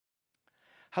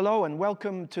Hello and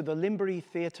welcome to the Limbury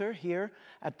Theatre here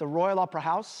at the Royal Opera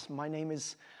House. My name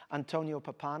is Antonio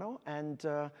Pappano, and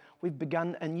we've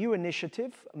begun a new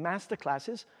initiative,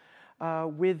 Masterclasses,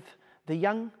 with the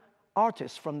young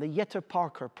artists from the Jette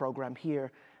Parker program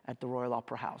here at the Royal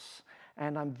Opera House.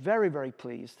 And I'm very, very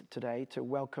pleased today to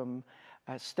welcome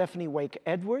Stephanie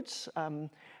Wake-Edwards,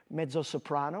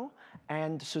 mezzo-soprano,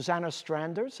 and Susanna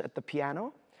Stranders at the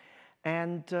piano.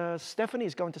 And Stephanie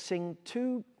is going to sing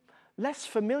two less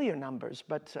familiar numbers,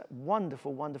 but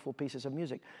wonderful, wonderful pieces of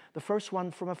music. The first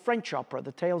one from a French opera,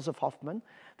 The Tales of Hoffman.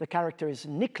 The character is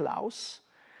Niklaus.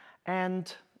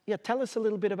 And yeah, tell us a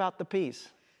little bit about the piece,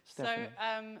 Stephanie.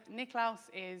 So Niklaus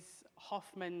is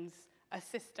Hoffman's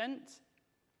assistant,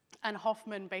 and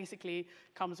Hoffman basically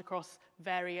comes across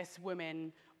various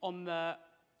women on the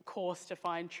course to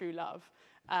find true love.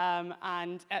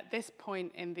 And at this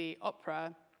point in the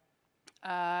opera,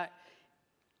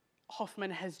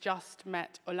 Hoffman has just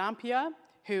met Olympia,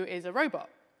 who is a robot.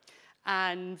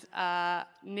 And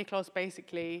Niklaus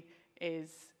basically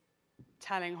is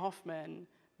telling Hoffman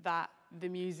that the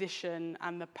musician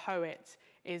and the poet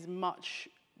is much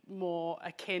more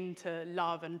akin to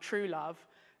love and true love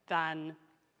than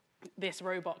this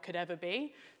robot could ever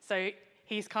be. So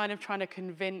he's kind of trying to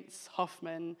convince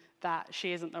Hoffman that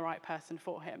she isn't the right person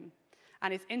for him.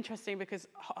 And it's interesting because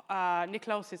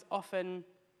Niklaus is often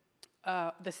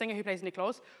the singer who plays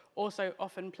Niklaus also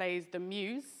often plays the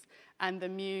muse, and the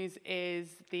muse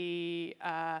is the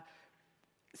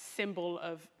symbol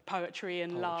of poetry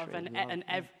and love and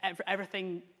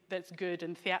everything that's good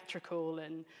and theatrical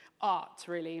and art,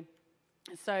 really.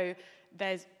 So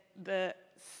there's the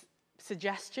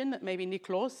suggestion that maybe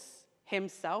Niklaus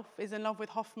himself is in love with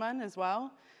Hoffman as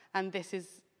well, and this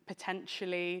is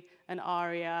potentially an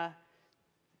aria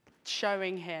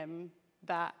showing him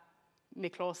that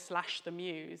Niklaus / the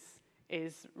muse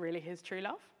is really his true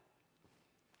love.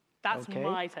 That's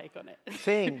my take on it.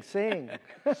 Sing, sing.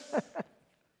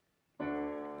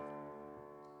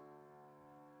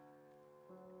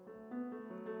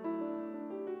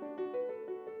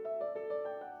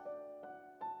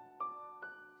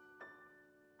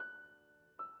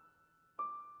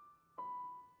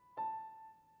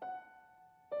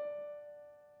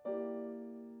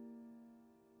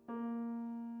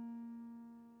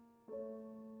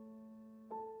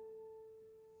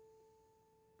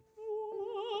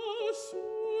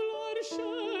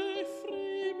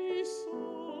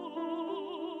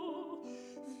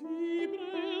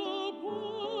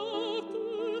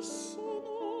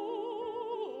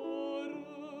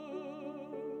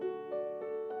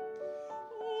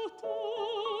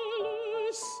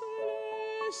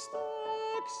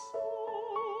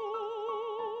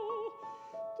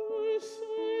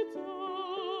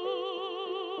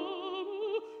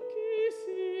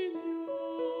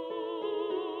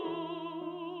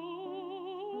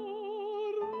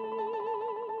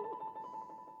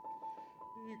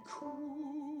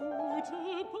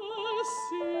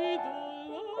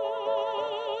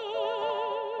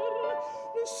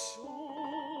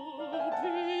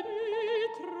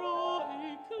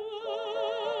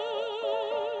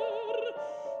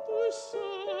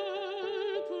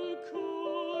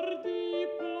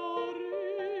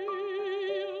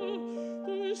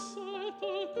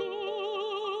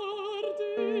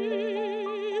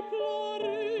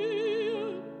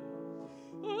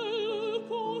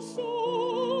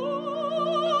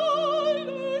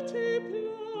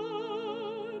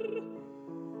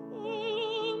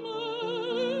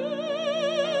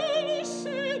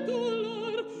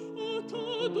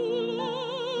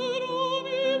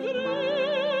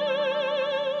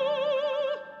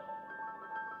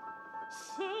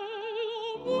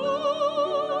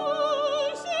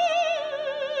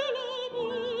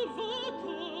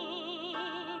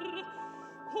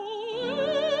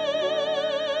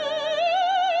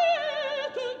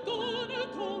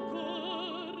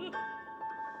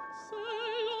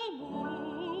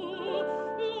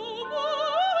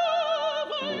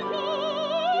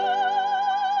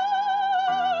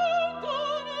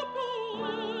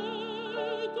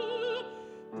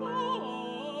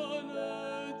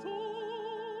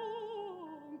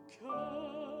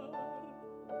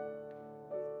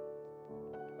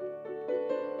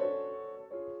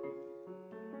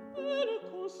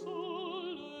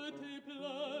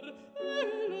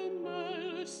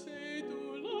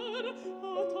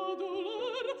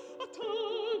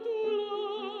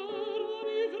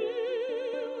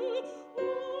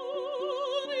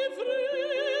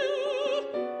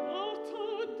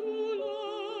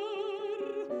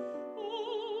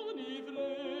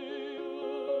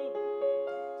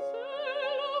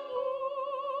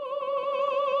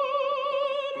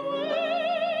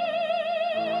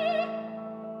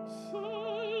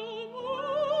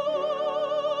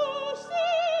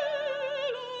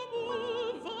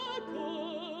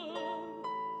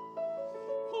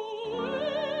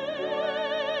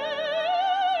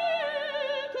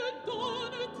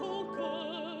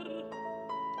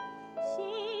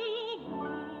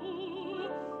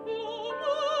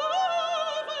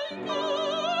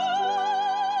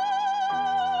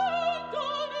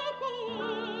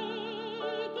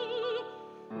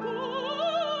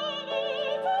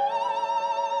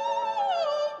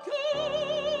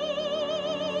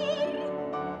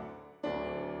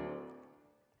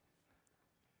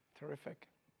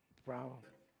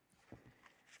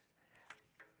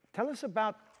 Tell us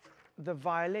about the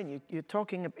violin. You're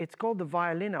talking, it's called the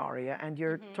violin aria, and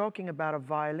you're talking about a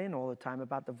violin all the time,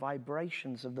 about the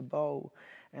vibrations of the bow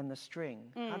and the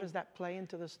string. How does that play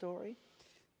into the story?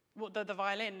 Well, the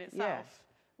violin itself? Yeah.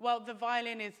 Well, the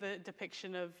violin is the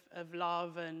depiction of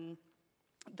love, and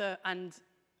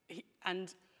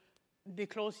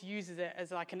Nicklaus uses it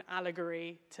as like an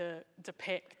allegory to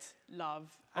depict love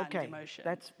and emotion.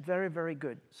 That's very, very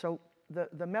good. So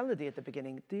the melody at the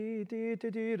beginning,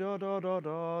 it's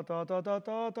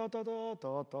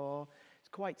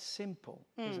quite simple,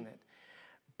 isn't it?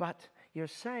 But you're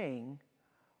saying,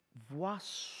 voix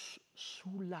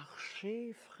sous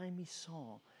l'archet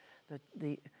frémissant,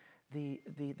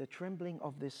 the trembling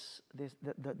of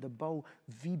the bow,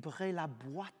 vibrer la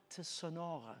boîte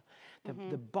sonore,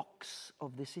 the box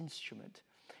of this instrument.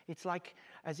 It's like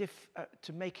as if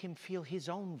to make him feel his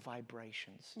own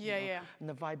vibrations. And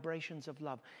the vibrations of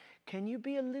love. Can you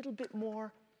be a little bit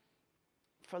more,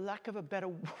 for lack of a better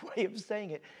way of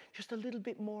saying it, just a little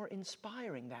bit more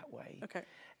inspiring that way? Okay.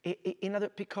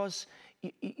 Because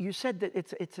you said that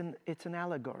it's an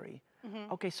allegory.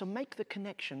 Okay, so make the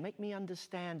connection. Make me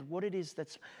understand what it is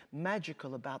that's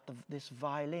magical about this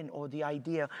violin, or the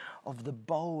idea of the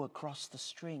bow across the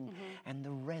string and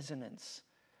the resonance,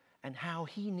 and how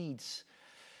he needs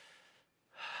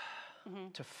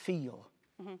to feel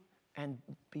and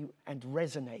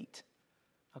resonate.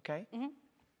 Okay?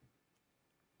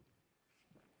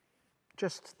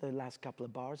 Just the last couple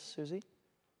of bars, Susie.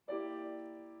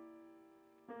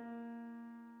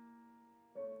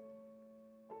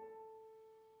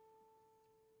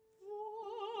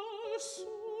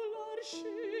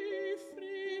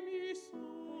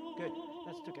 Good.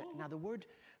 That's okay. Now the word,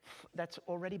 that's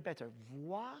already better.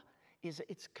 Voix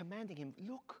it's commanding him.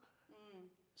 Look.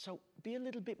 So be a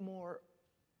little bit more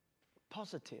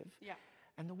positive. Yeah.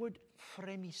 And the word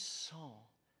frémissant,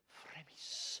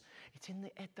 it's in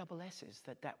the double S's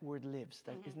that word lives,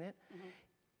 isn't it?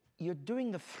 You're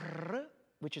doing the fr,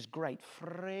 which is great,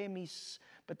 frémiss,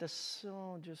 but the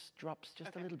son just drops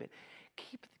just a little bit.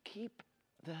 Keep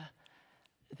the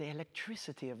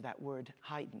electricity of that word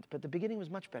heightened, but the beginning was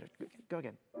much better. Go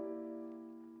again.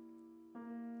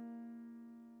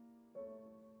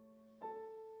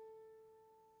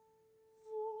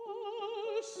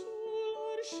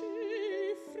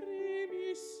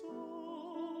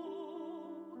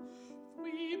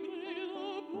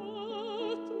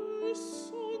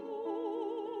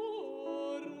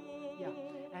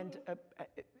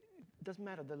 Doesn't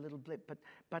matter the little blip,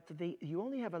 but you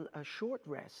only have a short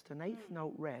rest, an eighth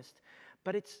note rest,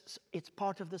 but it's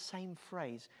part of the same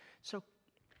phrase. So,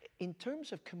 in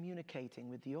terms of communicating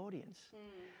with the audience,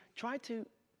 try to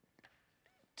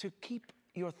keep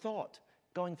your thought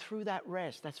going through that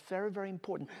rest. That's very, very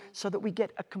important, so that we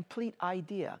get a complete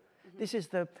idea. This is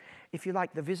if you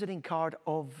like, the visiting card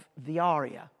of the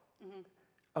aria.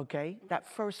 Okay, that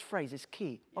first phrase is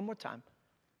key. One more time.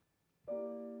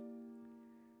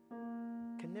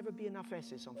 Can never be enough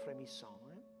S's on frémissant.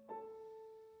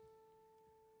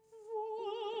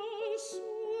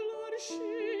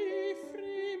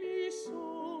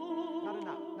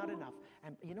 Not enough.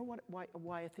 And you know what?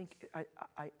 Why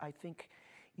I think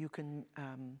you can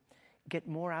get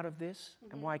more out of this,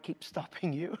 and why I keep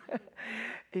stopping you,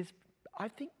 is I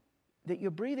think that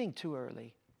you're breathing too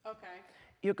early. Okay.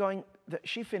 You're going.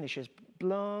 She finishes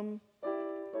blum,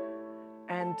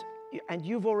 and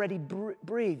you've already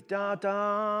breathed. Da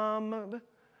dum.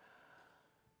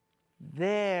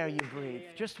 There you breathe.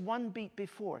 Just one beat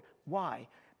before. Why?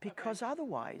 Because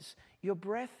otherwise your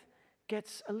breath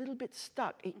gets a little bit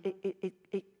stuck.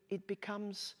 It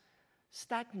becomes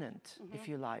stagnant, if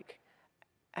you like,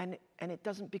 and it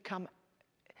doesn't become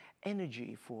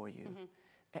energy for you.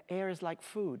 Air is like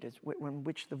food, in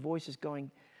which the voice is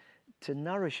going to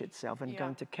nourish itself and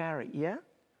going to carry. Yeah?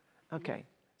 Okay.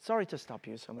 Sorry to stop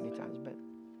you so many times, but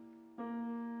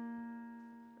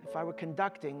if I were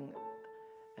conducting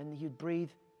and you'd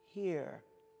breathe here.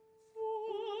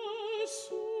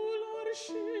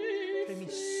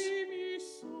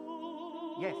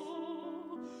 Yes.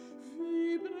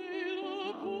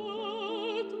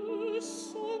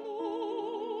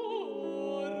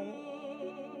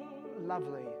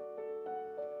 Lovely.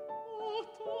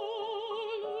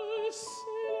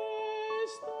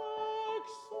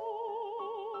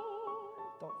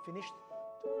 Don't finish.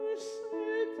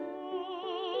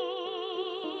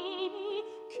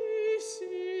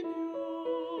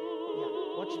 Yeah.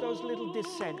 Watch those little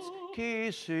descents.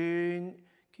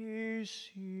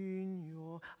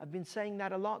 I've been saying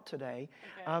that a lot today,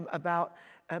 about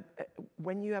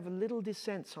when you have a little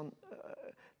descents on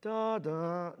da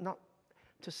da,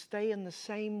 to stay in the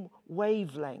same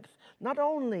wavelength. Not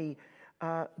only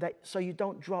that so you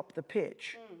don't drop the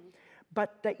pitch,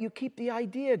 but that you keep the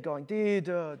idea going.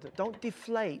 Don't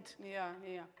deflate. Yeah,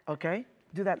 yeah. Okay?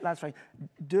 Do that last phrase.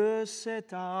 De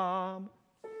cette âme.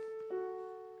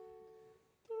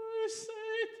 De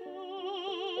cette âme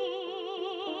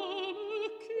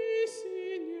qui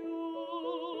s'ignore.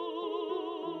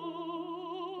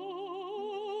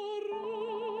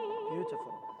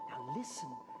 Beautiful. Now listen.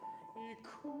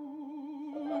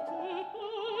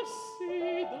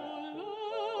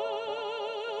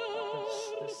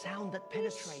 The sound that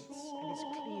penetrates and is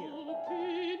clear.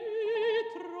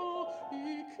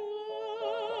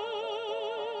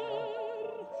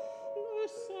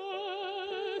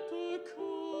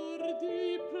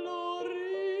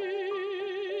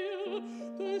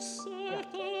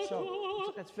 So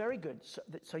that's very good.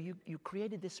 So you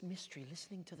created this mystery,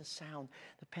 listening to the sound,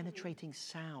 the penetrating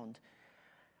sound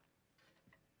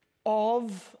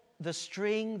of the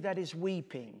string that is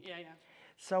weeping. Yeah, yeah.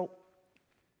 So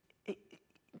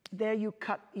there you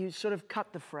sort of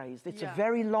cut the phrase. It's a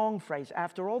very long phrase.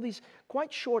 After all these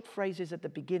quite short phrases at the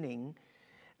beginning,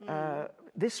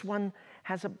 this one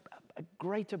has a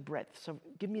greater breadth. So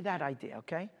give me that idea,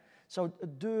 okay? So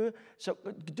do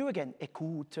again.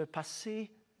 Écoute, passer.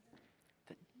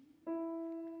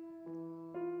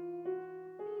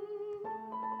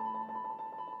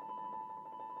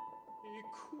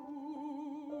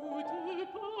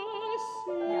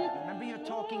 Yeah, remember you're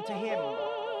talking to him.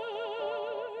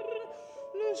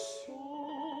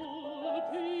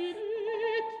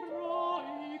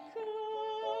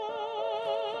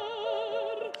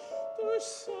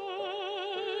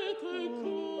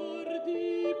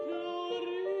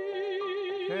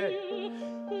 Good.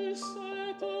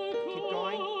 Keep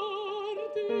going.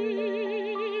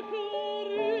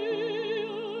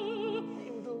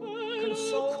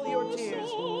 Console your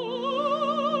tears.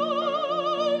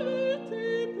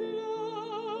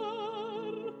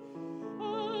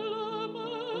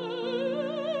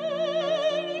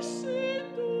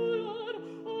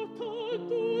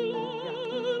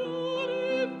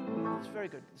 Very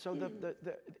good. So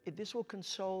this will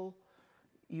console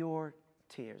your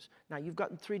tears. Now you've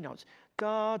gotten 3 notes.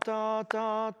 Da, da,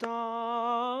 da,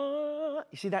 da.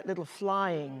 You see that little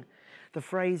flying? The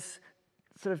phrase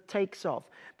sort of takes off.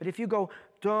 But if you go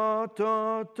da,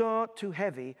 da, da, too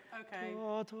heavy, okay.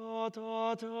 Da, da,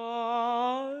 da,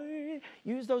 da,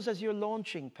 use those as your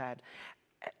launching pad.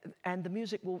 And the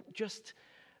music will just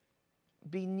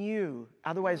be new.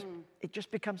 Otherwise, it just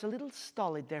becomes a little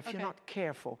stolid there if you're not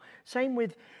careful. Same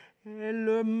with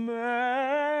le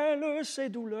mêle ses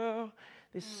douleurs.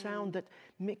 This sound that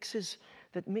mixes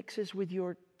with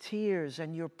your tears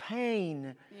and your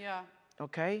pain. Yeah.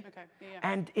 Okay? Okay. Yeah.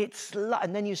 And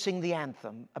and then you sing the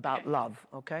anthem about love.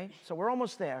 Okay? So we're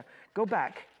almost there. Go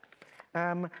back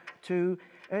to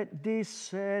the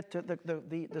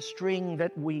string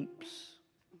that weeps.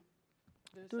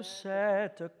 De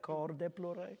cette corde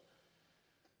éplorée.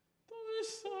 De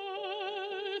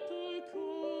cette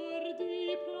corde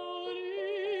éplorée.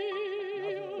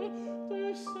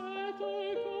 De cette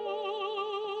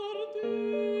corde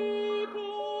éplorée.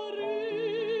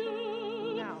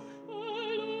 Now.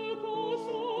 Elle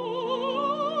console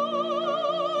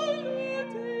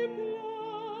tes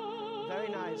pleurs. Very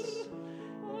nice.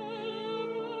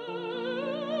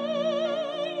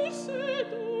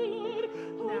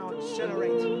 Now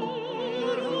accelerate.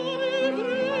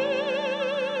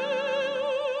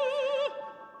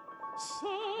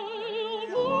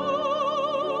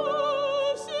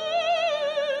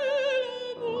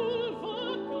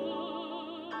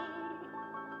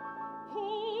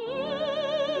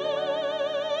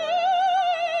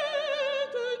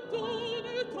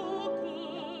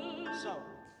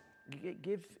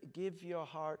 Give your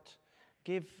heart,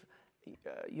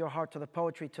 your heart to the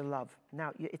poetry to love.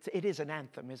 Now, it is an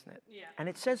anthem, isn't it? Yeah. And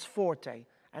it says forte,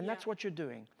 and that's what you're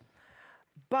doing.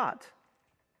 But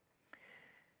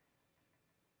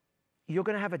you're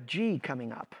going to have a G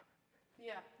coming up.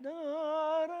 Yeah.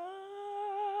 Da,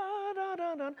 da, da,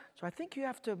 da, da. So I think you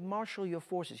have to marshal your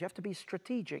forces. You have to be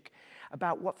strategic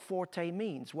about what forte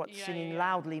means, what singing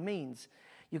loudly means.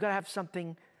 You've got to have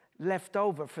something left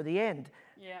over for the end.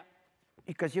 Yeah.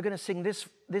 Because you're going to sing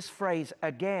this phrase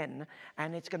again,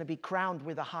 and it's going to be crowned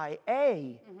with a high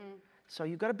A. So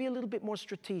you've got to be a little bit more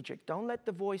strategic. Don't let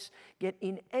the voice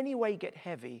in any way get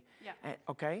heavy. Yeah.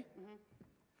 Okay?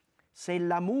 C'est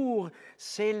l'amour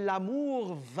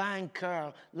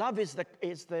vainqueur. Love is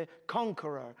the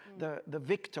conqueror, the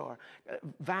victor.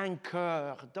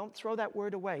 Vainqueur. Don't throw that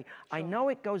word away. Sure. I know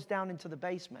it goes down into the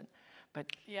basement, but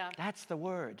that's the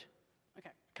word.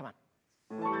 Okay. Come on.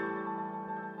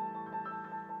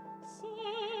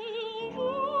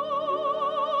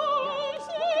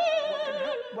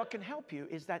 can help you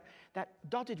is that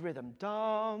dotted rhythm,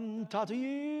 dum,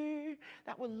 ta-dee,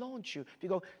 that will launch you. If you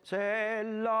go, c'est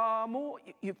l'amour,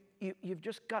 you've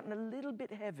just gotten a little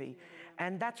bit heavy,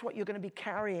 and that's what you're going to be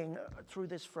carrying through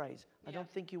this phrase. I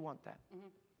don't think you want that.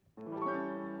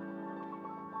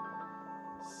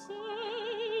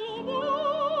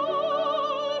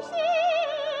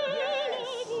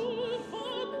 Yes.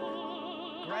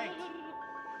 Great.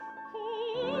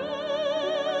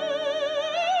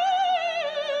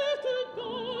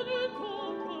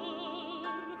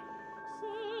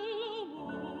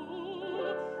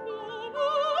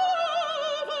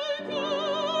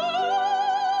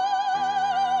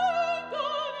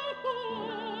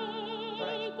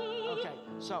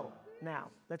 So now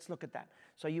let's look at that.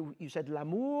 So you said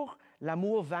l'amour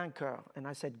vainqueur, and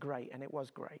I said great, and it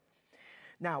was great.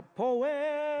 Now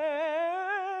poète,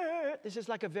 this is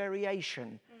like a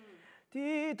variation.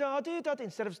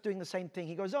 Instead of doing the same thing,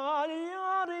 he goes.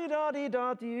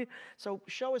 So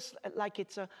show us like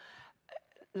it's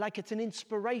an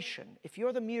inspiration. If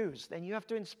you're the muse, then you have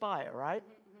to inspire, right?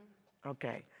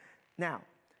 Okay. Now,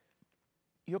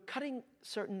 you're cutting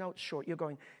certain notes short. You're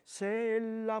going, c'est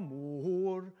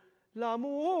l'amour,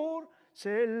 l'amour,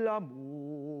 c'est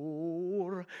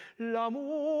l'amour,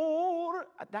 l'amour.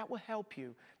 That will help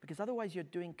you, because otherwise you're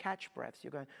doing catch breaths.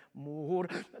 You're going, moor,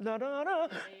 da, da, da,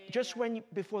 just when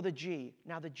before the G.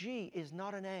 Now the G is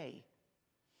not an A.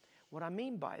 What I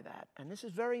mean by that, and this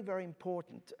is very, very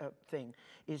important thing,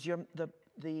 is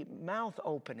the mouth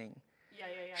opening.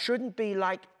 Shouldn't be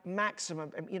like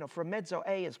maximum, for a mezzo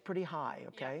A is pretty high,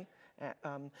 okay?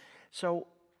 So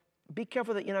be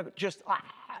careful that, just,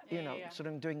 sort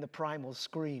of doing the primal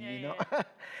scream,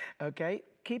 Okay?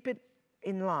 Keep it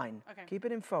in line. Okay. Keep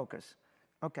it in focus.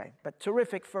 Okay, but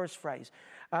terrific first phrase.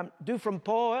 Do from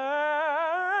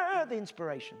poet, the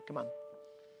inspiration. Come on.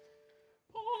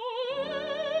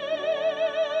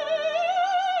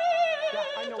 Yeah,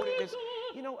 I know what it is.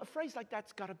 A phrase like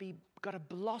that's got to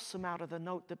blossom out of the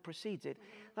note that precedes it.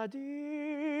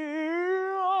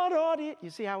 You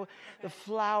see how the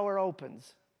flower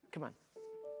opens? Come on.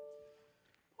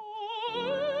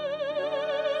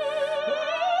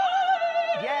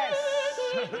 Yes.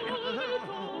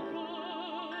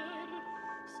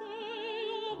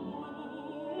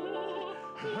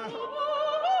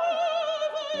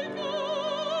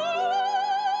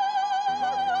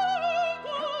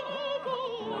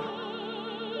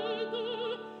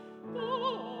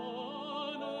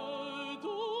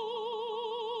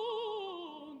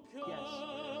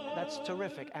 That's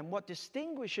terrific. And what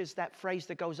distinguishes that phrase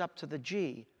that goes up to the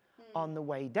G on the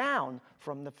way down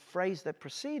from the phrase that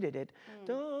preceded it,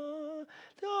 da,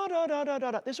 da, da, da, da,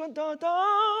 da, da. This one, da,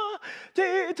 da,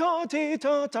 dee, da, dee,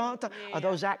 da, da, da, are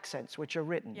those accents which are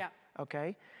written. Yeah.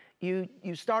 Okay? You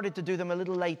started to do them a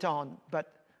little late on,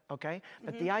 but okay?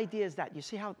 But the idea is that you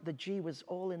see how the G was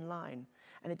all in line,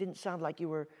 and it didn't sound like you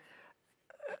were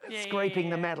scraping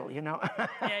the metal,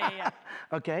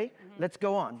 Okay? Let's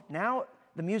go on. Now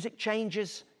the music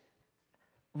changes,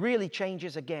 really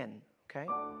changes again, okay?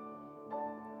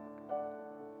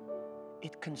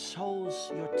 It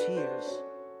consoles your tears.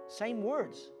 Same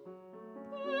words.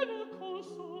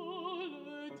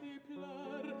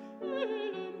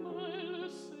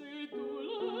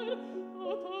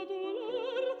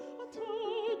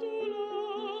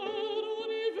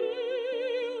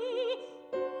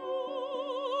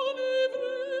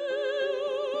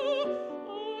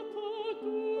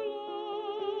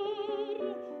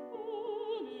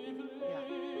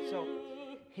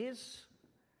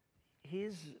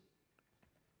 His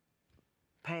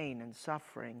pain and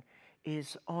suffering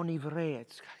is enivré.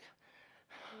 It's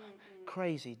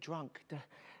crazy, drunk.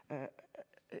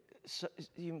 So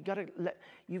you've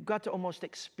got to almost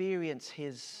experience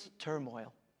his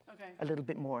turmoil a little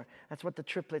bit more. That's what the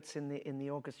triplets in the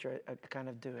orchestra are kind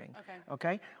of doing.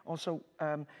 Okay? Also,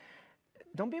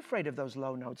 don't be afraid of those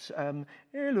low notes.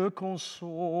 Et le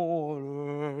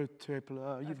console te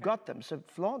plaît. You've got them, so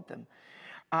flaunt them.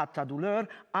 À ta douleur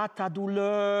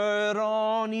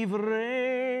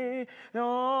enivré,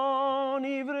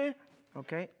 enivré.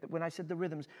 Okay? When I said the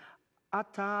rhythms, à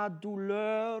ta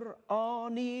douleur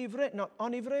enivré, not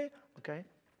enivré. Okay?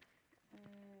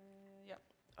 Yeah.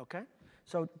 Okay?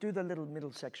 So do the little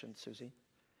middle section, Susie.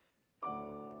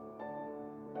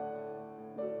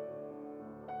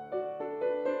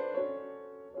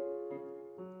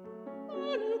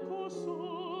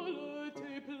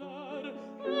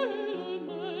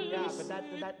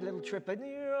 That little triplet.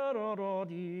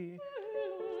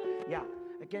 Yeah,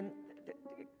 again,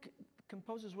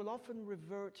 composers will often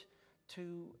revert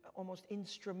to almost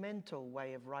instrumental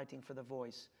way of writing for the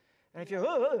voice. And if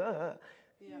you're,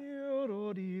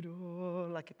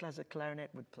 like a classic clarinet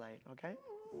would play, okay?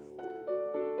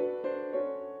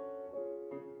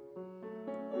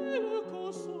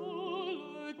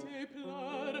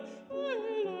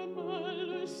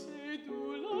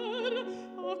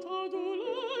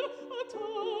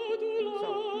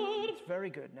 So it's very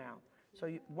good now. So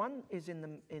one is in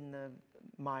the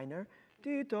minor,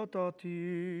 ti ta ta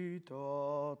ti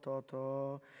ta ta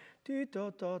ta ti ta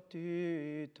ta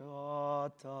ti ta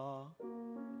ta.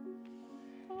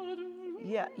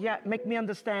 Yeah, make me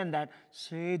understand that.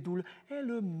 C'est douleur, et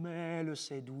le mêle,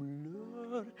 c'est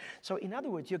douleur. So in other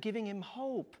words, you're giving him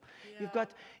hope. Yeah. You've got,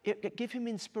 give him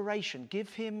inspiration,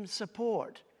 give him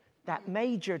support. That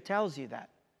major tells you that.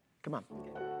 Come on.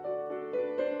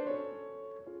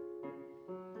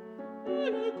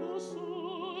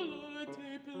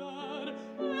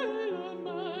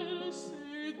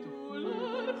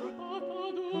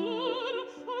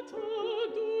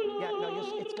 Yeah,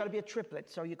 no, it's got to be a triplet.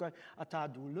 So you go, à ta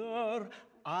douleur,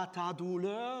 à ta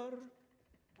douleur.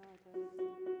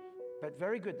 But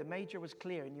very good. The major was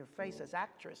clear in your face as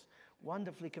actress.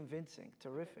 Wonderfully convincing.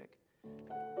 Terrific.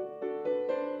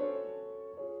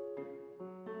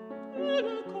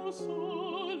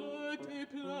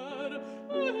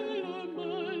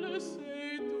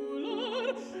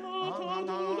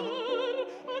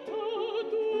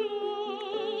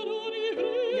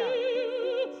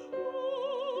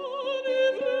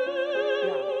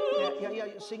 Yeah,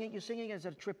 you're singing as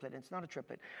a triplet. It's not a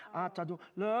triplet. À ta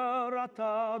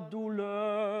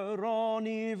douleur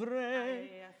enivrée.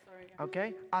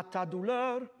 Okay? À ta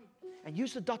douleur. And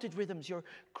use the dotted rhythms, your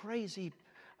crazy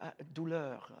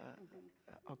douleur.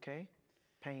 Okay?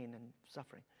 Pain and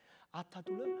suffering. À ta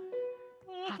douleur.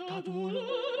 À ta douleur.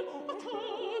 À ta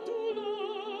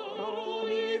douleur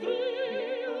enivrée.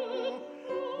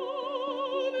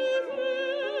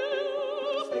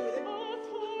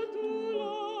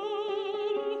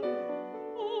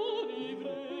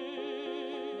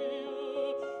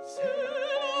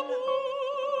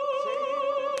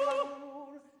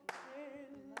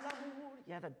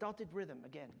 Yeah, the dotted rhythm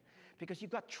again, because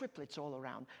you've got triplets all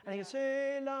around. And you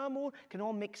say l'amour can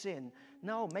all mix in.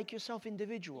 No, make yourself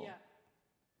individual. Yeah.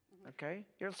 Okay?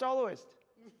 You're a soloist.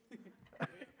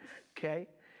 Okay?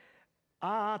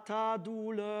 À ta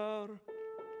douleur.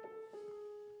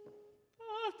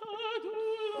 À ta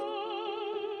douleur.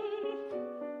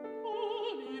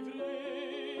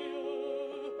 Enivrée.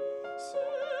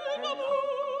 C'est l'amour.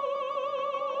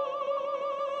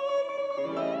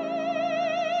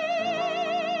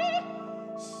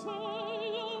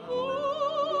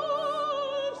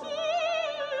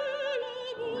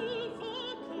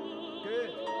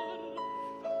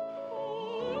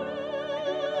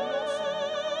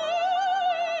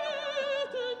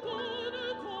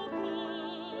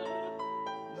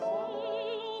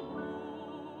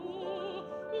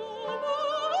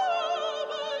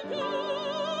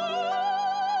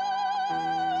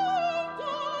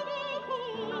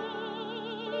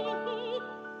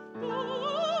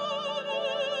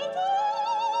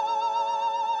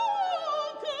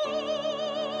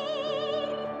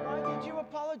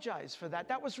 For that.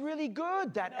 That was really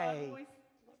good, that A.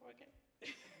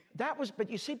 That was, but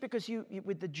you see, because you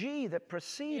with the G that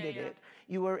preceded it,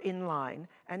 you were in line,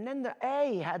 and then the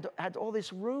A had all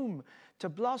this room to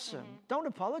blossom. Don't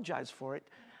apologize for it.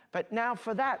 But now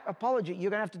for that apology, you're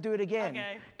going to have to do it again.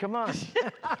 Okay. Come on.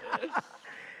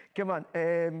 Come on.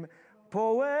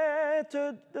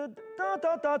 Poète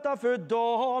ta feu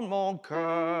dans mon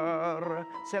cœur.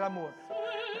 C'est l'amour.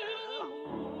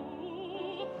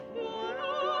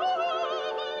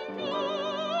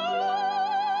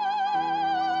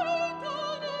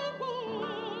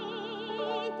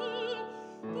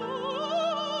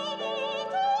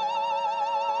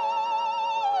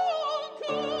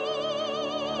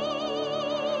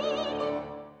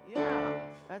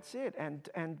 That's it,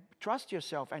 and trust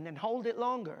yourself, and then hold it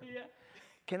longer. Yeah.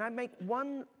 Can I make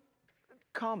one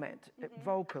comment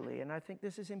vocally? And I think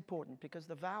this is important because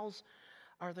the vowels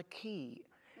are the key.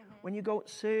 When you go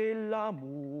c'est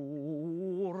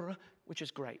l'amour, which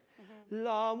is great,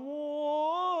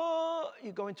 l'amour,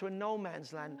 you go into a no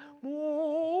man's land.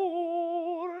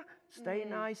 Moor, stay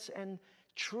nice and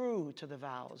true to the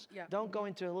vowels. Yeah. Don't go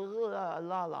into la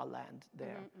la land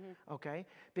there, okay?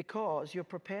 Because you're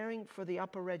preparing for the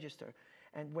upper register.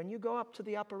 And when you go up to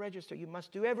the upper register, you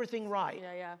must do everything right.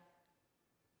 Yeah.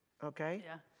 Okay?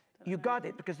 Yeah. You got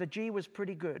it, because the G was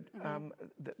pretty good.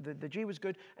 The G was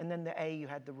good, and then the A, you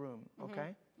had the room,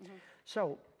 okay?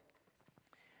 So,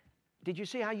 did you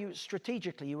see how you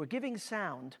strategically, you were giving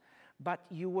sound, but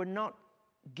you were not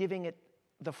giving it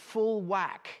the full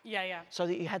whack. Yeah, yeah. So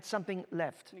that you had something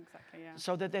left. Exactly, yeah.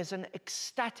 So that there's an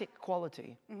ecstatic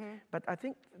quality. But I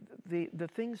think the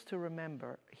things to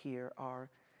remember here are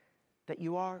that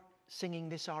you are singing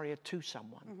this aria to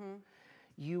someone.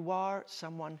 You are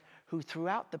someone who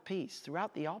throughout the piece,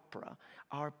 throughout the opera,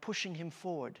 are pushing him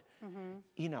forward,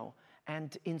 you know,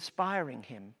 and inspiring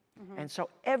him. And so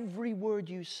every word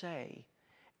you say,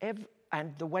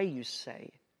 and the way you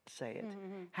say it,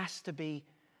 has to be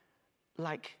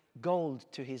like gold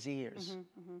to his ears.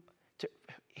 To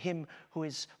him who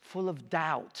is full of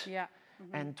doubt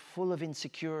and full of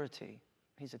insecurity.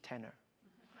 He's a tenor.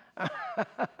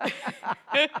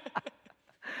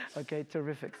 Okay,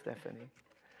 terrific, Stephanie.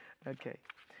 Okay,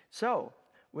 so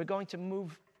we're going to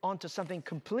move on to something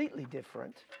completely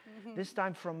different, this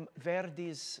time from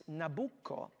Verdi's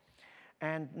Nabucco.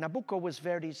 And Nabucco was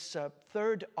Verdi's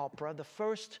third opera, the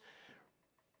first,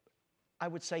 I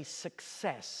would say,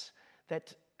 success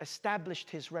that established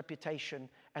his reputation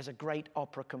as a great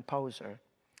opera composer.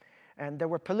 And there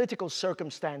were political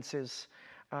circumstances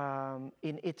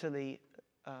in Italy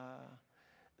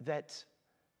that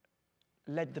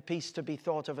led the piece to be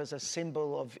thought of as a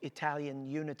symbol of Italian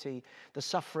unity, the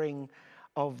suffering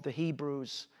of the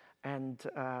Hebrews and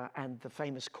the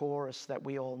famous chorus that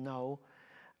we all know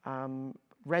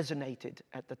resonated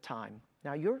at the time.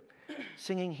 Now you're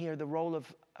singing here the role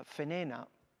of Fenena.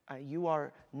 You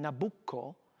are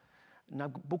Nabucco,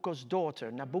 Nabucco's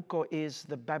daughter. Nabucco is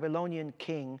the Babylonian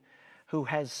king who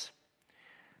has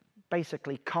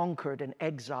basically conquered and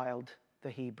exiled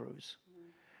the Hebrews.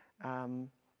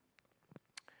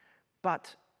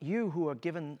 But you who are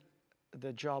given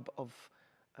the job of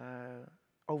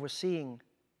overseeing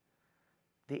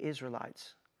the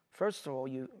Israelites, first of all,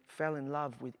 you fell in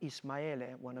love with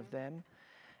Ismaele, one of them,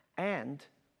 and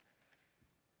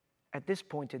at this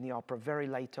point in the opera, very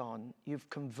late on, you've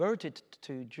converted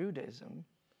to Judaism.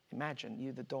 Imagine,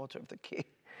 you the daughter of the king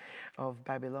of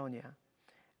Babylonia.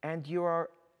 And you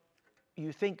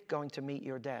think going to meet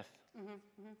your death.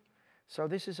 So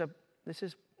this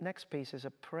next piece is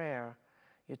a prayer.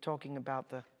 You're talking about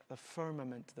the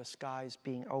firmament, the skies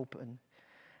being open,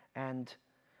 and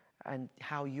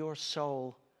how your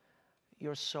soul,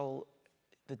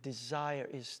 the desire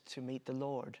is to meet the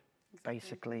Lord,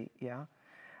 basically, yeah.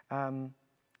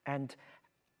 And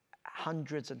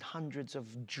hundreds and hundreds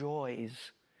of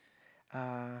joys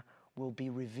will be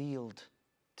revealed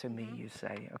to me, you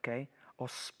say, okay? Or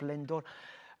splendor.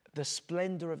 The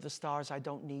splendor of the stars, I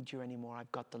don't need you anymore.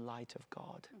 I've got the light of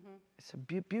God. It's a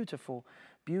beautiful,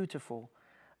 beautiful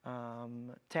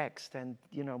text. And,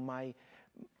 you know, my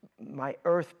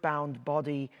earthbound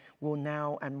body will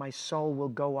now, and my soul will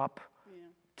go up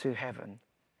to heaven.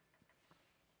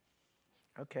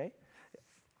 Okay.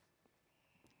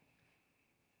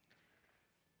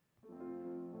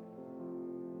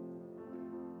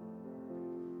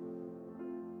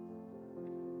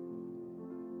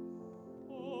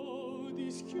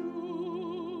 Dischiuso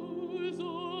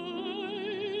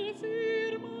il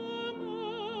firmamento,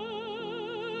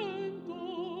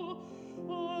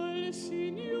 al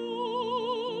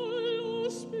Signor lo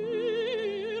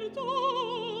Spirito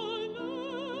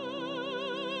anela,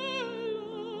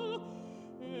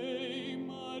 e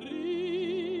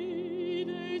Maria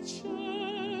dei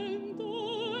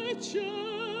cento e cento,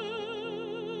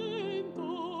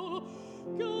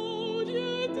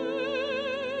 gaudiete.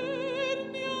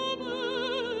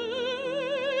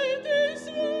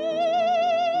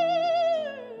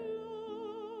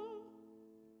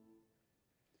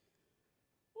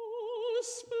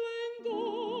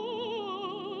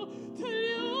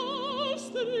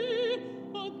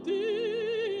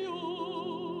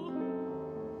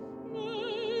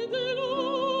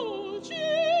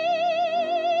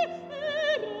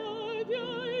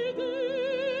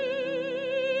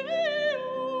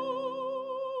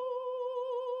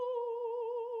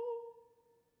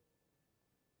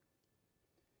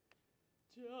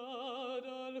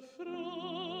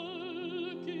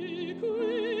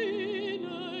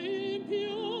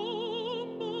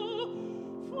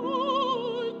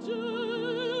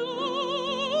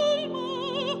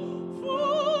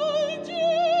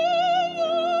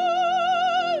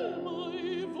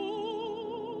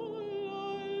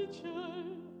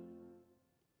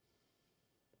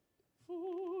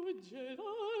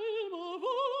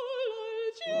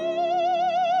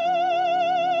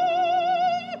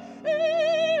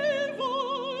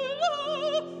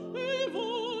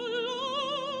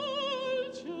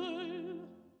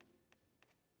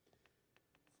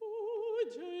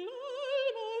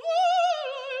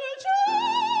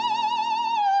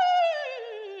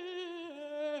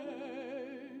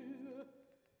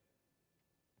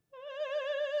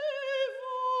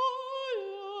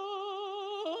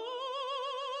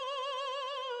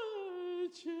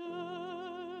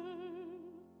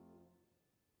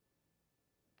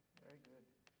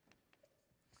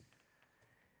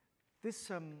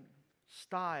 This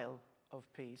style of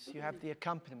piece, you have the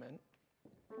accompaniment.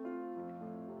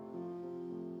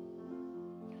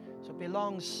 So it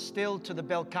belongs still to the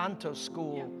bel canto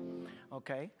school,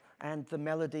 okay? And the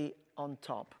melody on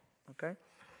top, okay?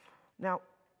 Now,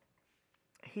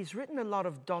 he's written a lot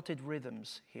of dotted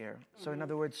rhythms here. So in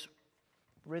other words,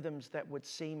 rhythms that would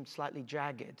seem slightly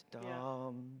jagged.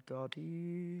 Dum, da,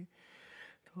 dee,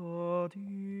 da,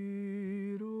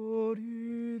 dee, do,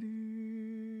 dee, dee,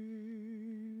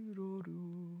 do,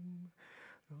 doom,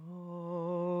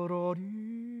 da, da,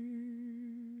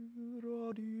 dee,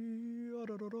 da, dee,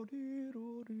 da, da, da, dee,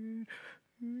 do, dee,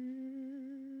 dee,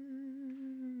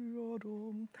 da,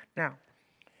 dum. Now,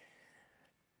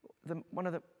 one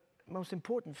of the most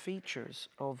important features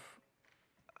of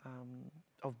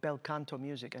bel canto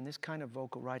music and this kind of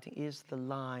vocal writing is the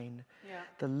line,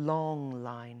 the long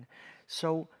line.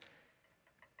 So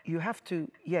you have to,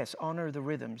 yes, honor the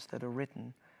rhythms that are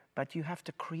written, but you have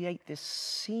to create this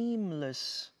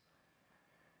seamless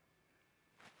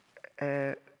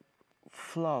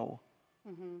flow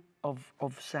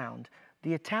of sound.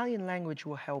 The Italian language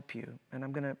will help you, and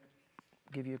I'm going to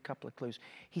give you a couple of clues.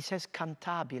 He says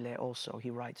cantabile also, he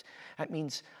writes. That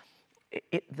means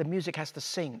the music has to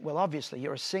sing. Well, obviously,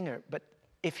 you're a singer, but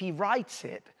if he writes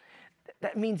it,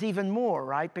 that means even more,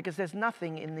 right? Because there's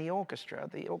nothing in the orchestra.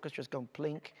 The orchestra's going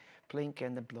plink, plink,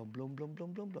 and then blum, blum, blum,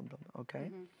 blum, blum, blum, blum, okay?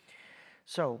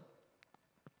 So,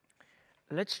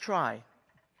 let's try.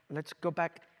 Let's go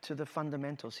back to the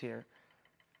fundamentals here.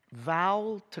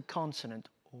 Vowel to consonant.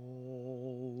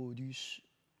 Oh, this,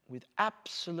 with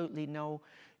absolutely no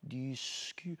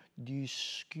dischiuso.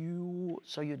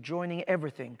 So you're joining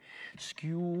everything.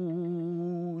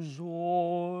 Dischiuso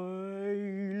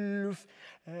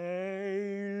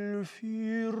il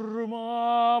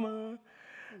firmament.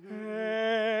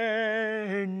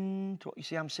 You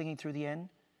see I'm singing through the N?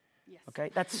 Yes. Okay,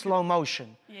 that's slow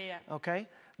motion. Yeah. Okay,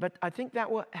 but I think that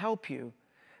will help you.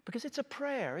 Because it's a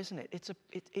prayer, isn't it?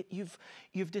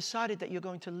 You've decided that you're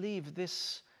going to leave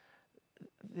this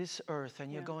earth,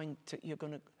 and you're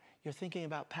thinking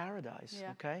about paradise.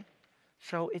 Okay,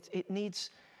 so it needs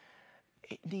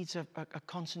a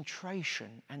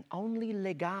concentration, and only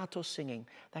legato singing,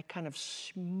 that kind of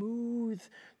smooth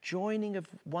joining of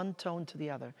one tone to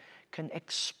the other, can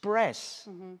express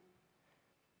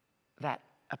that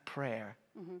a prayer.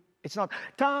 It's not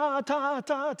ta ta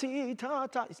ta ti ta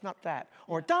ta. It's not that,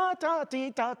 or ta ta ti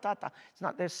ta ta ta. It's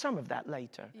not. There's some of that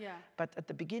later. But at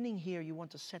the beginning here, you want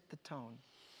to set the tone,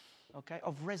 okay,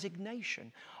 of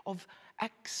resignation, of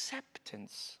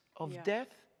acceptance of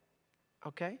death,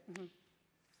 okay.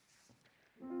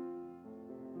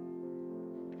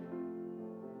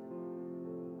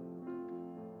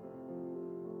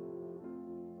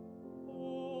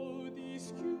 Oh,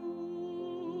 dischiuso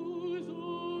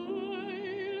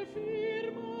il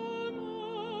firmamento.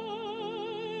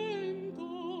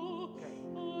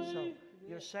 So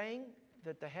you're saying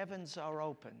that the heavens are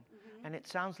open, and it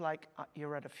sounds like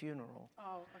you're at a funeral.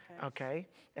 Oh, okay. Okay,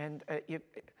 and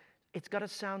it's got to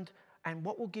sound. And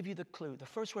what will give you the clue? The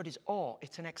first word is "oh."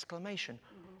 It's an exclamation.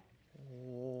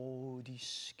 Oh,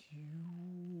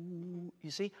 dischiuso.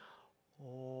 You see,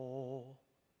 oh.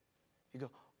 You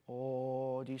go,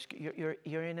 oh,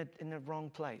 you're in the wrong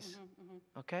place.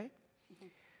 Okay.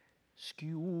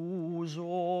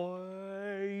 Schiuso.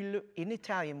 In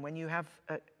Italian, when you have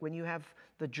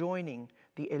the joining,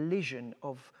 the elision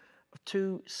of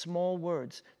two small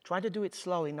words, try to do it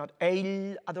slowly, not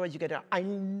el. Otherwise, you get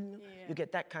you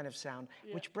get that kind of sound,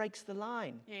 which breaks the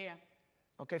line.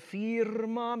 Okay,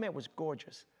 firmament was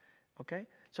gorgeous. Okay,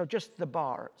 so just the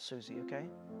bar, Susie. Okay.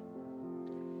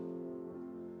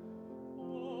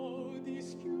 Oh,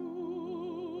 dischiuso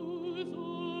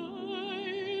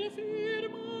il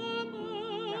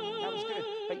firmamento. Yeah, that was good.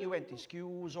 But you went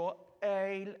dischiuso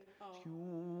il,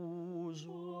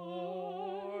 schiuso.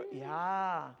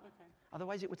 Yeah. Okay.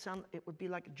 Otherwise, it would be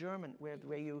like German, where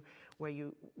you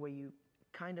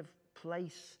kind of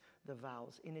place the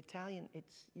vowels. In Italian,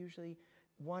 it's usually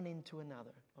one into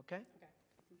another. Okay.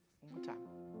 One more time.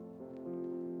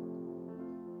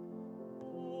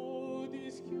 Oh,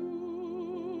 dischiuso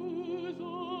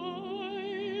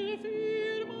il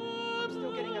firmamento. I'm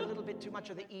still getting a little bit too much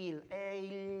of the il.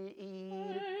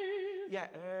 Yeah,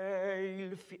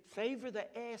 favor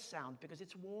the air sound because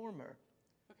it's warmer.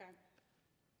 Okay.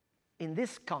 In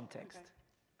this context.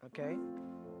 Okay.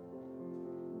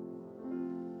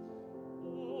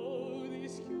 Oh,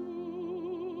 dischiuso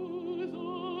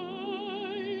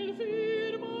il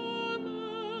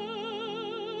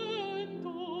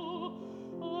firmamento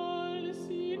al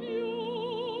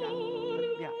Signore.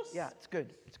 Yeah, it's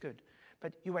good. It's good.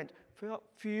 But you went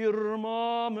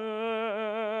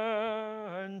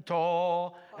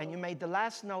firmamento, and you made the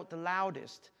last note the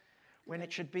loudest, when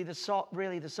it should be the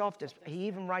really the softest. He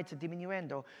even writes a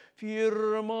diminuendo.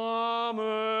 Firmamento.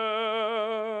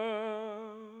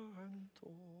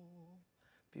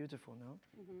 Beautiful, no?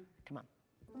 Come on.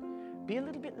 Be a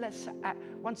little bit less,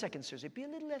 1 second, Susie. Be a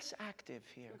little less active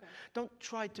here. Okay. Don't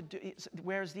try to do it,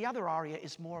 whereas the other aria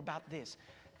is more about this.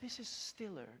 This is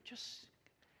stiller. Just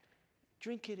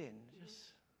drink it in.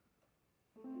 Just.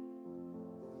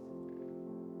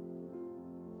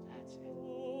 That's it.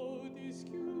 O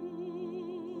dischiuso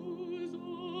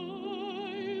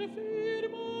il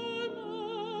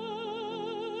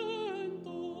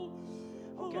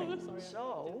firmamento. Okay, Sorry, I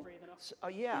so, didn't breathe enough.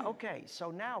 yeah, okay.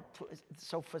 So now,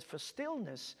 so for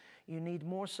stillness, you need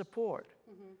more support.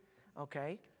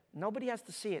 Okay? Nobody has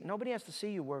to see it. Nobody has to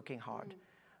see you working hard.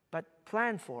 But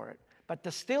plan for it. But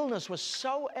the stillness was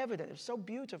so evident. It was so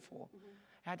beautiful.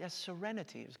 It had a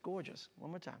serenity. It was gorgeous. One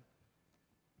more time.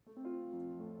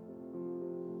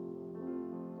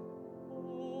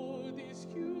 O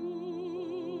dischiuso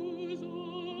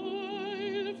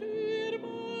il firmamento.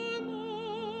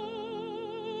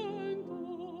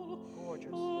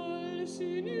 Gorgeous. Al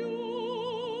Signor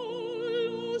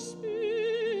lo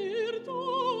Spirito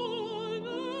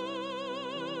anello.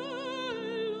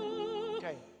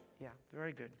 Okay, yeah,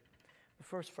 very good. The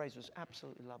first phrase was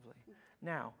absolutely lovely.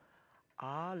 Now,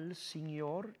 al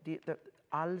Signor,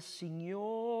 al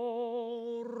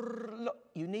Signor,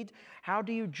 you need, how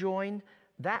do you join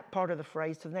that part of the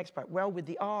phrase to the next part? Well, with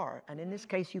the R, and in this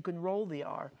case, you can roll the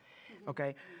R,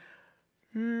 okay?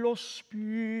 Lo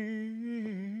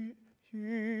Spirito.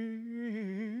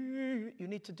 You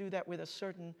need to do that with a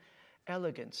certain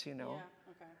elegance, you know.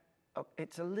 Yeah, okay. Oh,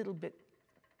 it's a little bit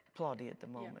ploddy at the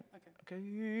moment. okay. Okay.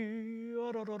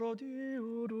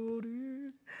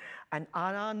 And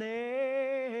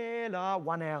ananela,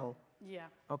 one L. Yeah.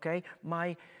 Okay.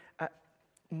 My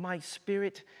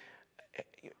spirit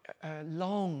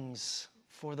longs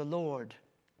for the Lord.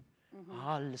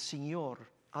 Al Signor,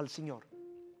 al Signor.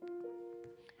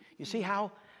 You see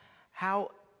how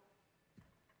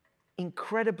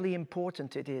incredibly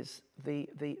important it is, the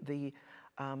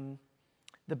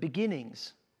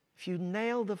beginnings. If you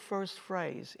nail the first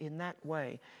phrase in that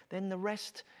way, then the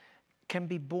rest can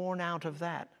be born out of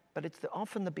that. But it's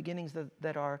often the beginnings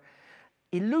that are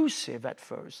elusive at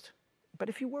first. But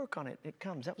if you work on it, it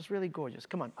comes. That was really gorgeous.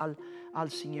 Come on, al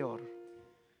Signor.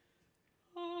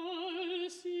 Al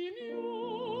Signor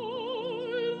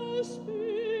lo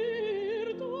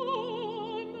Spirito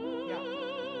anello. Yeah,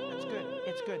 that's good.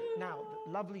 It's good. Now,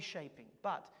 lovely shaping.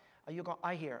 But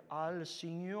I hear al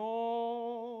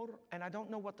Signor, and I don't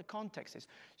know what the context is.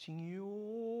 Signor,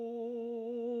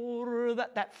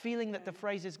 that feeling that the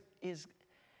phrase is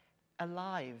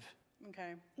alive.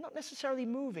 Okay. Not necessarily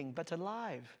moving, but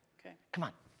alive. Okay. Come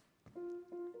on.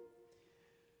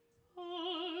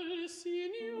 Al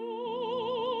Signor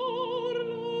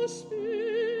lo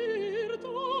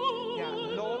Spirito Yeah,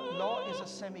 lo is a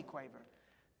semiquaver.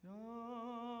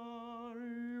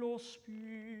 Lo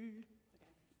Spirito.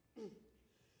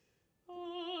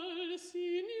 Al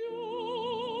Signor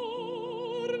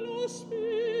lo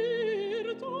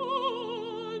Spirito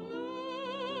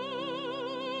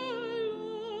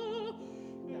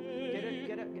anello.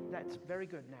 Get it. That's very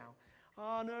good now.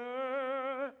 I'm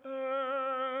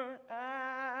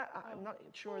not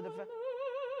sure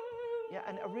yeah,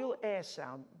 and a real air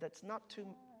sound that's not too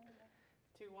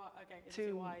Too wide. Okay. It's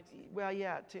too wide. well,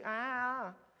 yeah,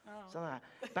 something like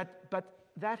that. But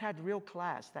that had real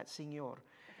class. That Signor. Okay.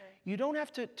 You don't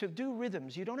have to do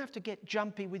rhythms. You don't have to get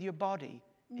jumpy with your body.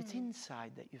 It's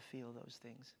inside that you feel those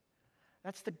things.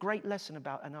 That's the great lesson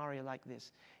about an aria like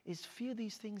this, is feel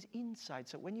these things inside.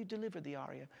 So when you deliver the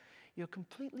aria, you're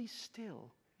completely still.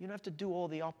 You don't have to do all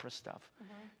the opera stuff.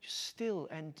 You're still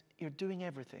and you're doing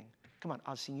everything. Come on,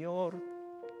 al Signor.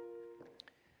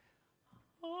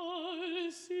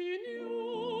 Al Signor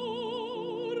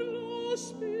lo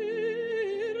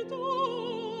Spirito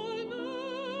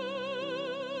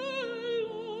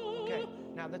anello. Okay,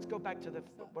 now let's go back to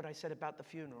what I said about the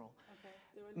funeral. Okay.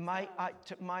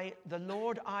 The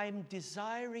Lord, I'm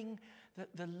desiring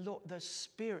the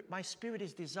Spirit. My spirit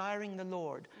is desiring the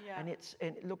Lord, Yeah. and it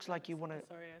looks like you want to.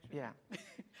 Sorry, actually. Yeah.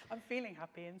 I'm feeling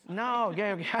happy inside. No,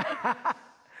 yeah.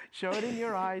 Show it in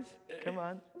your eyes. Come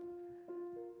on.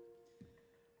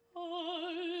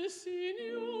 Al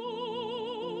Signor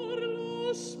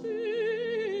lo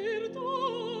Spirito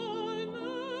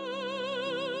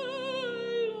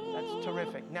anello. That's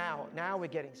terrific. Now we're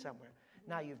getting somewhere.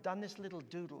 Now you've done this little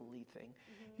doodly thing.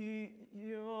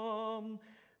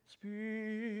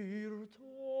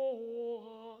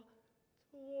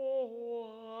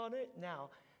 Now,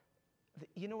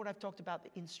 you know what I've talked about,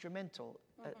 the instrumental.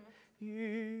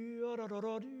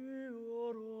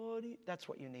 That's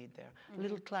what you need there. A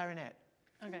little clarinet.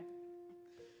 Okay.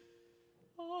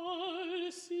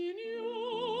 Al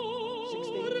Signor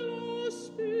 16. lo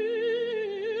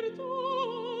spirito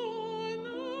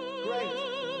Great.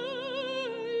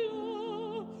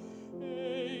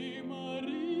 Ei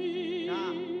Maria.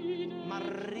 Ah,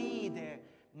 marride.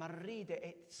 Marride.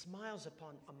 It smiles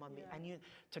upon me. And you,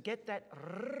 to get that,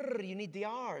 you need the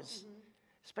R's.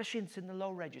 Especially it's in the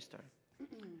low register.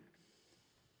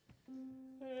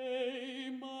 Ei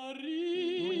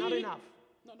Maria. Not enough.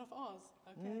 Not enough R's.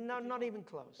 Okay. No, not even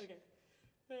close. Okay.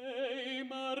 Ei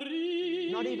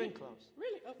Maria. Not even close.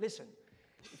 Really? Oh. Listen,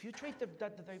 if you treat the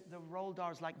rolled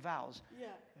R's like vowels,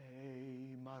 Yeah.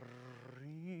 Hey,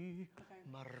 Marie, Okay.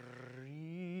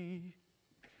 Marie.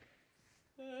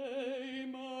 Ei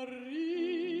Maria.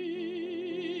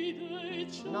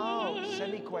 No,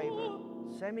 semiquaver,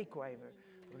 semiquaver.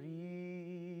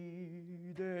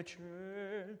 Ride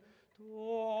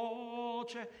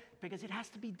dolce, because it has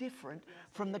to be different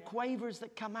from the quavers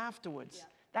that come afterwards. Yeah.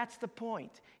 That's the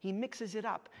point. He mixes it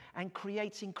up and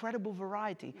creates incredible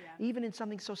variety, even in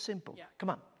something so simple. Yeah. Come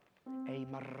on. Hey,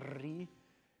 Marie.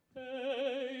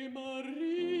 Ei Maria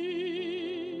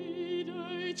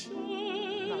dei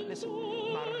cieli. Now listen.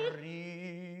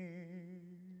 Marie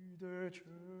de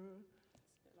cielo.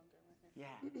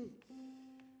 Yeah.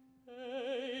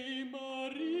 Ei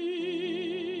Maria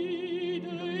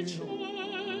dei cento.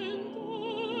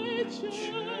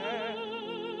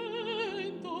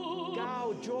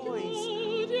 Gau, joys.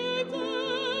 Gaudi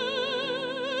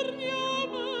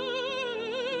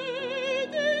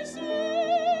eterniamente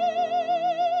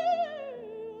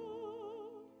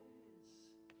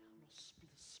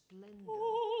Splendor.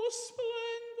 O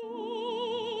splendor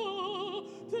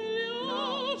degli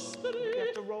No, astri. you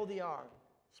have to roll the R.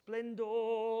 Splendor.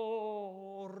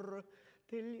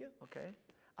 Okay.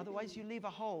 Otherwise, you leave a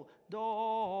hole.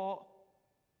 Do.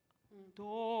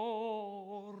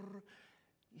 Dor.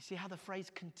 You see how the phrase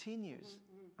continues.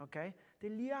 Okay.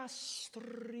 Degli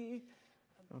astri.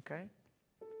 Okay.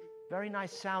 Very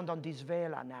nice sound on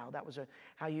disvela now. That was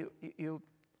how you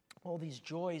all these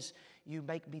joys you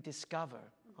make me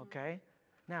discover. Okay.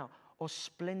 Now, o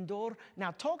splendor.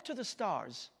 Now, talk to the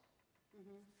stars.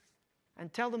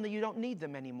 And tell them that you don't need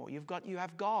them anymore. You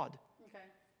have God. Okay.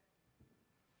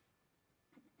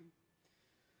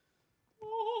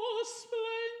 O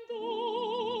splendor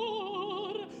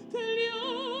degli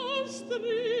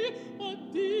astri,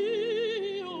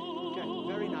 addio. Okay,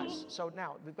 very nice. So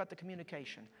now we've got the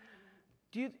communication.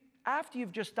 After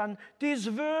you've just done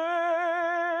disvela.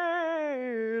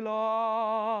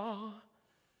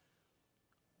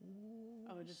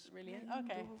 Oh, just really.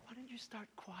 Okay. Why don't you start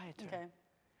quieter? Okay.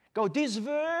 Go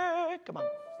disve. Come on.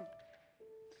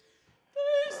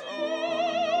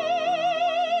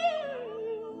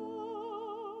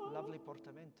 Lovely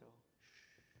portamento.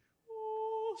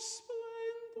 O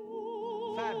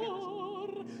splendor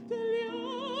Fabulous. degli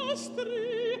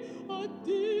astri,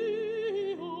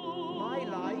 addio. My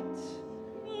light.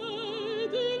 E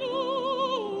di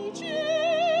luce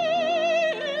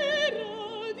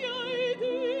radia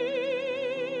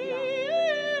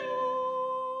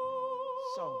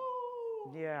So,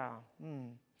 yeah.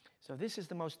 So this is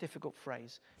the most difficult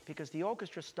phrase because the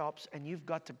orchestra stops and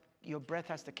your breath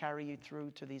has to carry you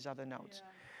through to these other notes.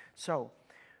 Yeah. So,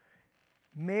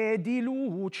 me di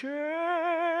luce.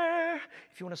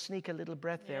 If you want to sneak a little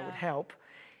breath there, it would help.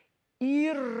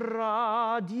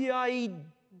 Irradiai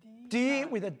D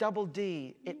with a double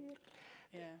D.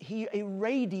 He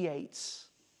irradiates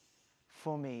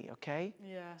for me, okay?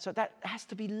 Yeah. So that has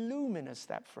to be luminous,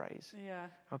 that phrase. Yeah.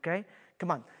 Okay?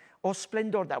 Come on. O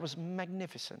splendor, that was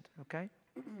magnificent, okay?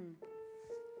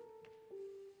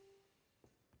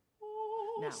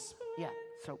 Now, yeah,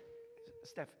 so,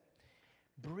 Steph,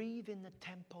 breathe in the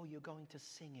tempo you're going to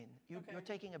sing in. You're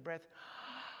taking a breath.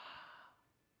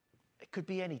 It could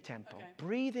be any tempo. Okay.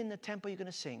 Breathe in the tempo you're going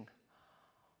to sing.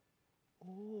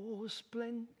 Oh,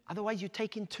 splendor. Otherwise, you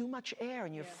take in too much air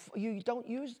and you don't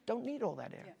need all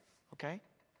that air. Yeah. Okay?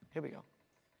 Here we go.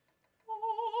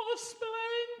 O splendor.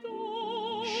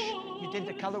 Shh. You did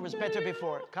the color was better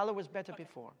before. Color was better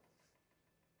before.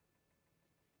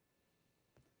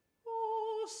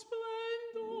 O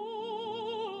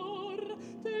splendor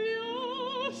degli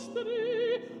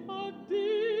astri,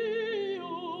 addio.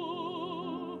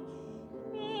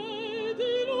 E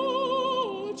di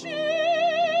luce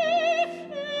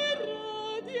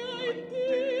irradia in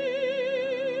Dio.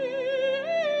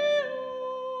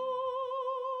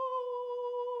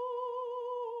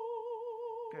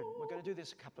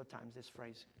 this a couple of times, this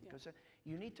phrase, because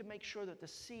you need to make sure that the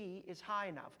C is high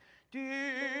enough. Dio,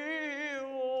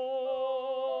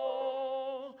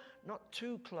 not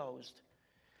too closed.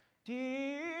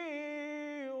 Dio,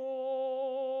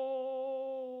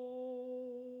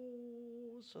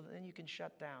 so then you can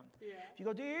shut down. Yeah. If you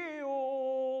go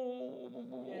Dio,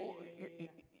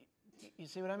 you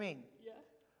see what I mean? Yeah.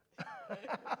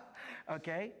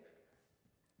 Okay?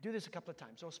 Do this a couple of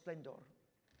times. Oh, splendor.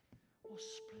 Oh,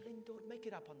 splendor. Make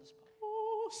it up on the spot.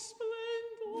 O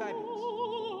splendor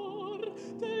Fabulous.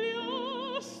 degli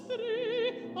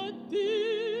astri,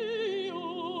 addio.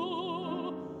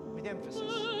 With emphasis. E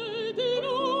di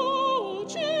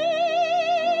luce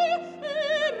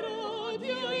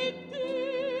irradia in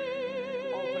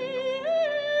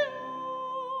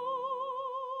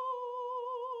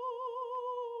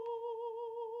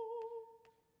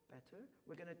Better.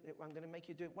 I'm going to make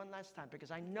you do it one last time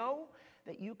because I know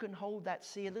that you can hold that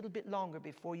C a little bit longer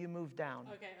before you move down.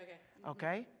 Okay.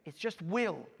 Okay? It's just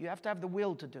will. You have to have the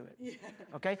will to do it. Yeah.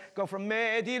 Okay? Go from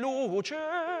me di luce.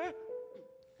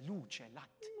 Luce,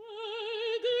 light. me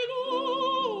di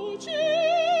luce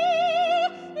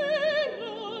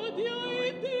irradia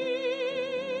in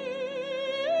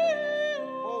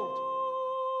Hold.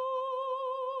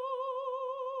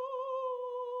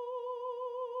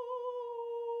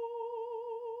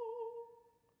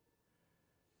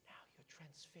 Now you're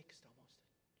transfixed almost.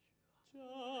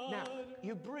 Now,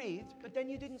 you breathed, but then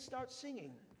you didn't start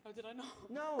singing. Oh, did I not?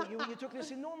 No, you took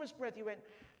this enormous breath. You went,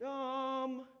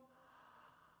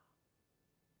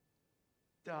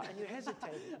 and you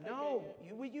hesitated. No,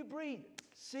 you breathe.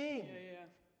 Sing. Yeah.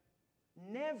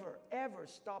 Never, ever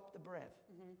stop the breath.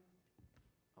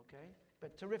 Okay?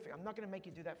 But terrific. I'm not going to make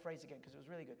you do that phrase again because it was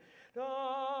really good.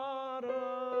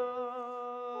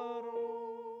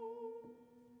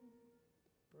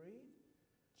 Breathe.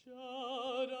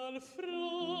 Già dal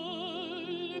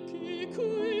falchi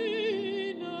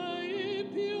qui nei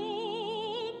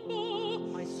piomba,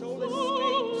 My soul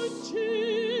escapes.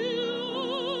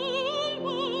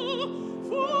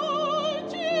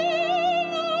 fuggi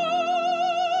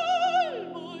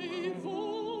l'alma e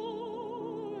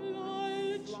vola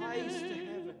il Flies to cielo.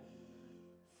 heaven.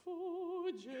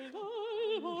 Fugge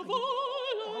l'alma,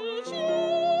 vola il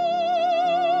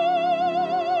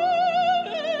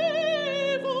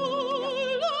Oh,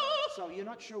 cielo. So you're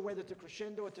not sure whether to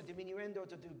crescendo or to diminuendo or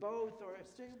to do both or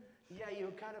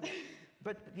you kind of.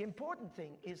 But the important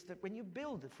thing is that when you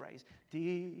build the phrase,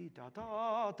 di da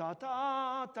da da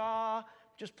da da,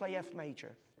 just play F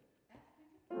major.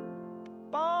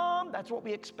 Bam, that's what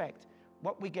we expect.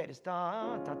 What we get is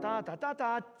da da da da da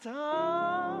da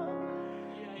da.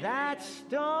 That's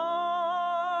da,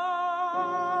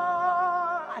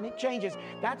 and it changes.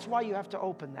 That's why you have to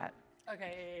open that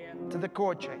Okay, to the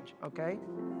chord change, okay?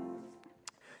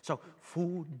 So,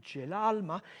 fugge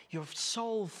l'alma, your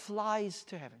soul flies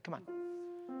to heaven. Come on.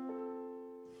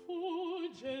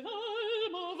 Fugge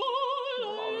l'alma,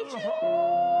 vola il cielo.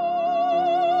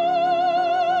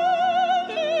 E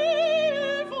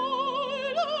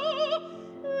vola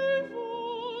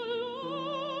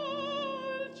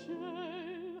il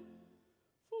cielo.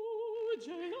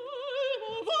 Fugge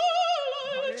l'alma,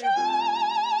 vola il cielo.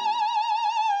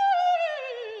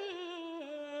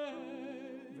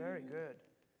 Very good.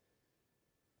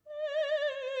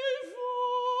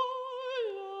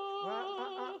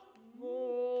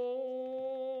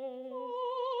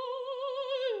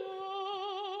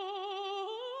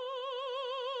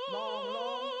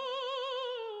 Long.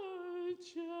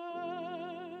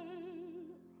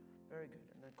 Very good.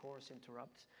 And the chorus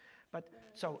interrupts. But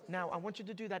so now I want you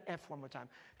to do that F one more time.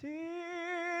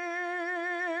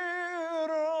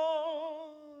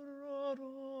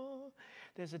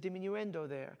 There's a diminuendo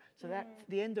there. So that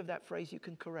the end of that phrase you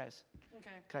can caress. Okay.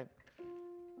 Okay.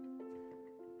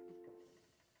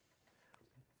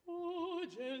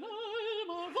 Fugge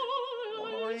l'alma,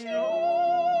 vola il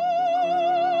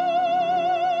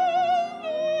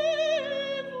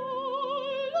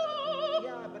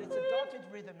Yeah, but it's a dotted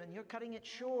rhythm and you're cutting it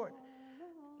short.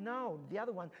 No, the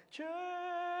other one.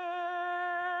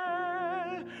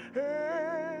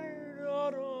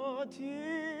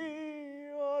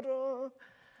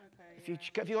 Okay. If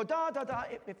you go da da da,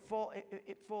 it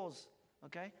falls.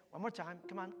 Okay, one more time.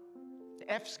 Come on.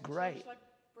 The F's great. Should I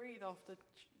breathe off the?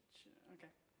 Okay.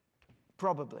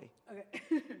 Probably. Okay.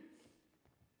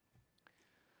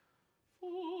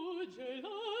 Fugge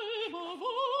l'alma,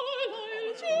 vola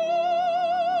il cielo.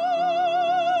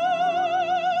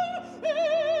 E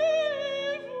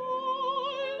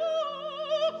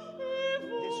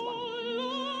This one.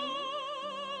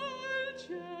 vola il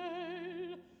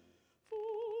cielo.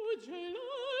 Fugge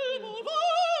l'alma, vola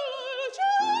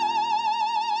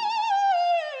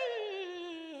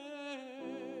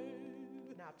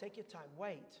Take your time.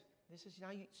 Wait. This is now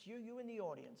it's you in the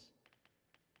audience.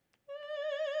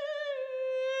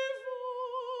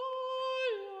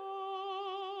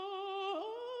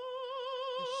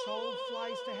 Your soul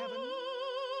flies to heaven.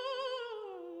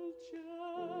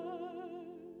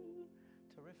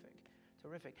 Terrific,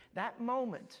 terrific. That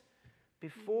moment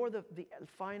before the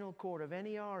final chord of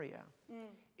any aria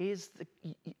is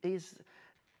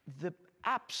the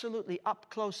absolutely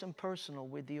up close and personal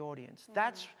with the audience.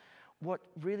 That's what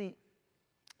really,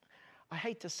 I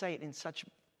hate to say it in such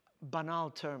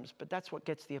banal terms, but that's what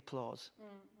gets the applause.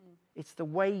 It's the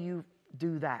way you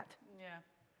do that. Yeah.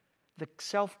 The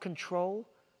self-control,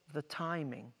 the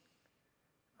timing.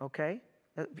 Okay?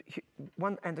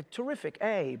 And a terrific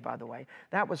A, by the way.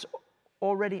 That was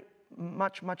already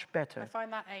much, much better. I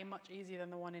find that A much easier than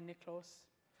the one in Niklaus.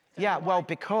 Yeah, well,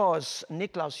 because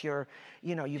Niklaus,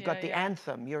 you've got the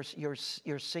anthem. You're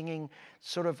singing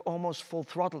sort of almost full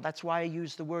throttle. That's why I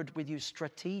use the word with you,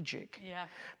 strategic. Yeah.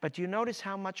 But you notice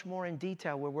how much more in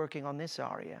detail we're working on this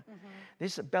aria.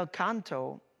 This bel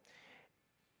canto,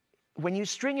 when you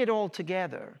string it all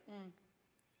together,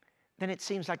 then it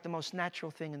seems like the most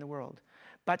natural thing in the world.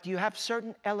 But you have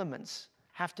certain elements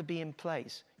have to be in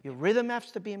place. Your rhythm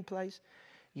has to be in place.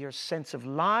 Your sense of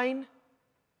line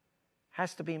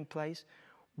has to be in place.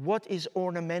 What is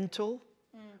ornamental?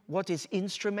 What is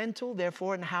instrumental,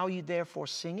 therefore, and how you therefore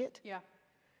sing it? Yeah.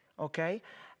 Okay?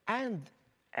 And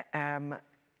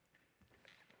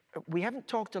we haven't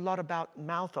talked a lot about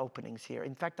mouth openings here.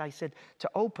 In fact, I said to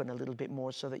open a little bit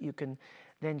more so that you can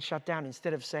then shut down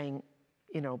instead of saying,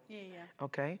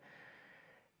 okay?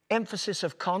 Emphasis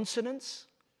of consonants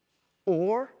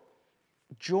or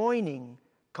joining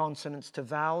consonants to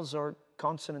vowels or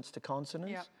consonants to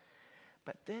consonants. Yeah.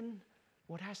 But then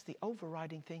the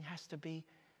overriding thing has to be,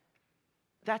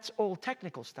 that's all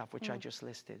technical stuff which I just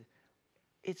listed.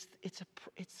 It's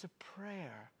a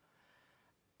prayer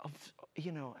of,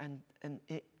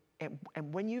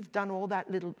 and when you've done all that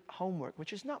little homework,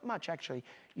 which is not much actually,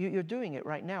 you're doing it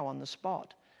right now on the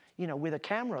spot, with a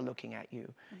camera looking at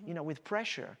you, with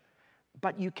pressure,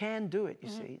 but you can do it, you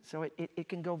see, so it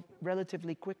can go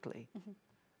relatively quickly.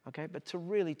 Okay, but it's a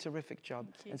really terrific job.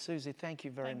 And Susie, thank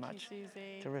you very much. Thank you,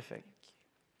 Susie. Terrific.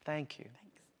 Thank you. Thank you.